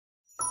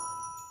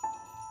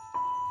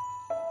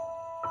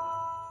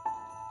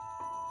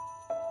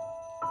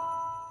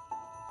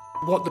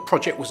What the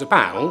project was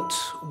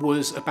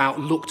about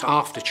looked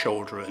after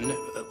children,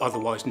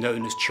 otherwise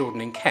known as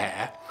children in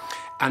care,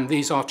 and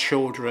these are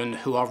children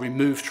who are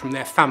removed from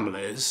their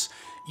families,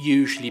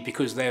 usually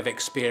because they have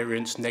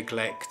experienced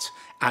neglect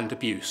and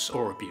abuse.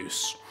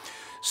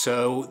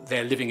 So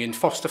they're living in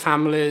foster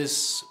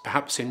families,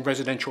 perhaps in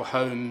residential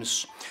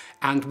homes,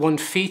 and one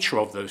feature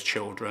of those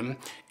children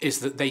is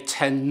that they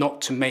tend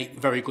not to make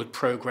very good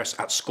progress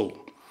at school.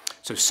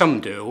 So some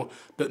do,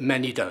 but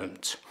many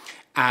don't.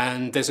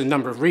 And there's a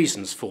number of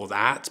reasons for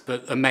that,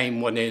 but a main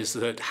one is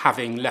that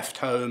having left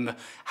home,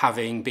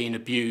 having been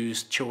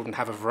abused, children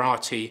have a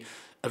variety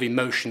of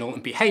emotional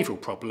and behavioural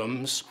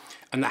problems,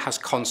 and that has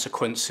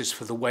consequences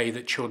for the way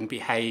that children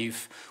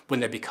behave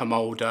when they become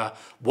older,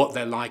 what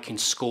they're like in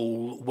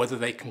school, whether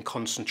they can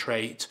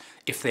concentrate,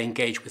 if they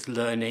engage with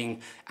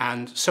learning,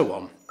 and so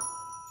on.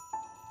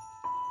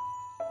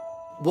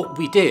 What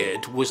we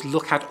did was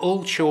look at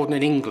all children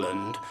in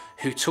England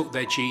who took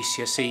their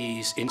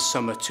GCSEs in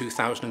summer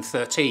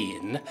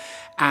 2013,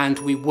 and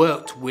we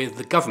worked with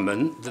the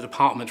government, the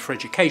Department for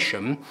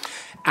Education,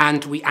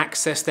 and we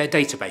accessed their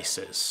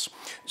databases.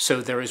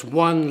 So there is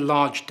one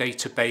large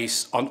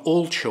database on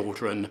all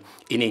children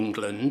in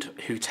England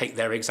who take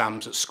their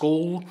exams at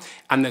school,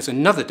 and there's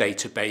another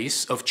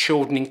database of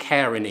children in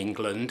care in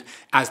England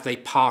as they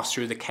pass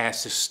through the care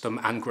system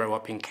and grow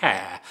up in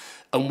care.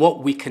 And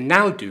what we can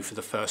now do for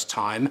the first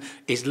time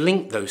is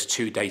link those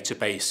two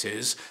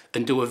databases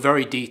and do a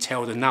very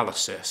detailed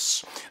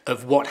analysis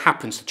of what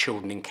happens to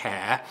children in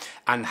care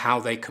and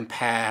how they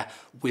compare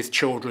with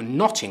children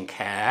not in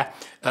care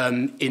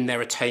in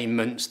their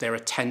attainments, their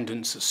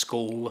attendance at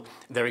school,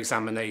 their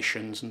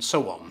examinations, and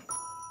so on.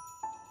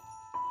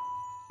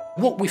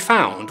 What we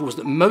found was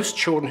that most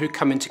children who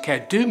come into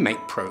care do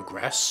make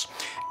progress,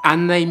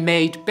 and they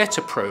made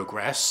better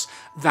progress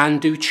than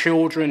do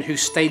children who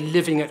stay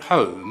living at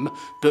home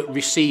but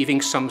receiving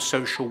some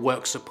social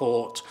work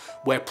support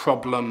where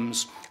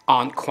problems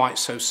aren't quite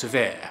so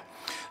severe.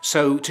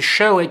 So to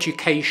show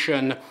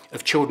education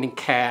of children in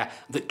care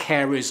that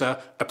care is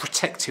a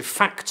protective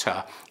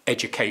factor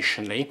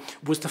educationally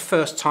was the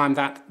first time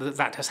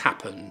that has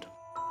happened.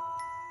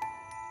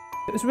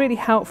 It was really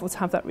helpful to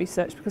have that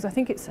research because I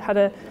think it's had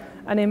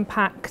an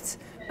impact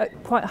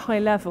at quite a high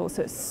level.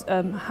 So it's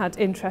had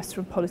interest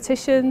from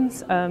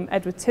politicians.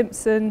 Edward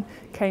Timpson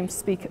came to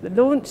speak at the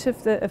launch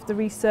of the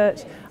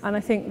research, and I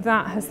think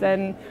that has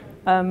then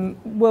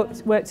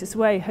worked its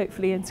way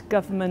hopefully into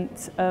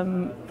government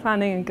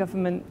planning and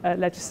government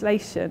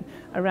legislation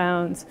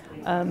around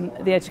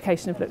the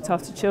education of looked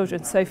after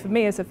children. So for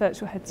me as a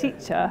virtual head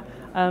teacher,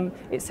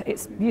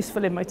 it's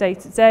useful in my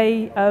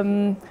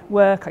day-to-day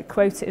work. I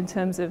quote it in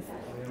terms of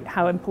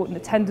how important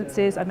attendance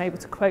is. I'm able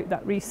to quote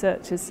that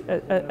research as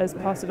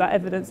part of that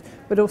evidence,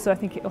 but also I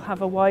think it will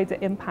have a wider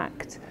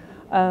impact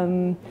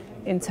in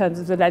terms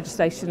of the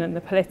legislation and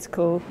the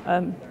political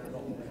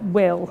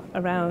will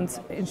around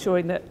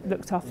ensuring that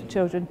looked after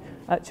children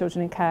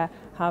in care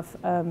have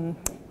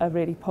a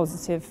really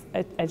positive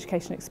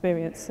education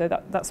experience. So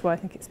that's why I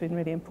think it's been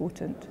really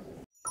important.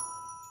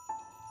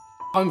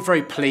 I'm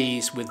very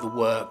pleased with the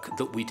work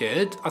that we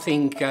did. I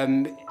think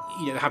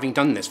having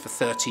done this for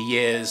 30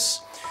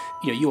 years,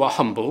 you are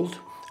humbled.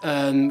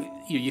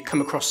 You come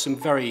across some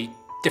very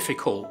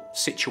difficult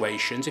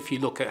situations. If you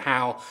look at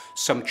how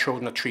some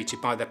children are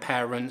treated by their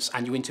parents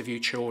and you interview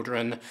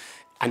children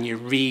and you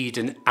read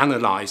and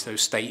analyse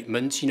those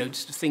statements,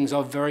 things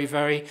are very,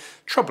 very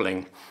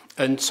troubling.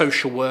 And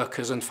social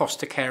workers and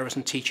foster carers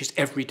and teachers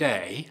every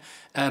day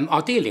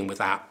are dealing with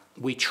that.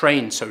 We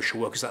train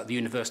social workers at the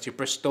University of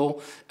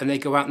Bristol, and they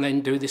go out and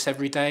then do this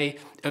every day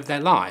of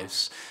their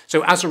lives.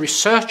 So as a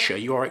researcher,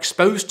 you are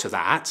exposed to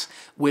that.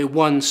 We're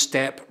one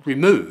step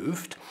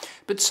removed,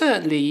 but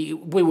certainly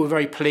we were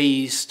very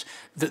pleased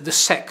that the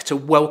sector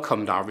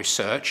welcomed our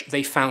research.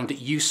 They found it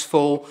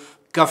useful.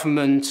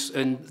 Government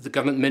and the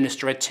government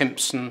minister, Ed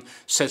Timpson,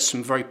 said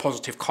some very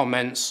positive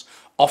comments.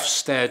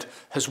 Ofsted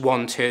has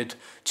wanted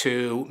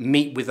to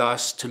meet with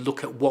us to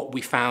look at what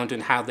we found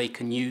and how they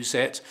can use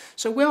it.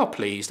 So we are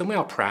pleased and we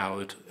are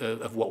proud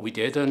of what we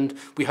did, and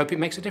we hope it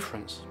makes a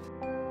difference.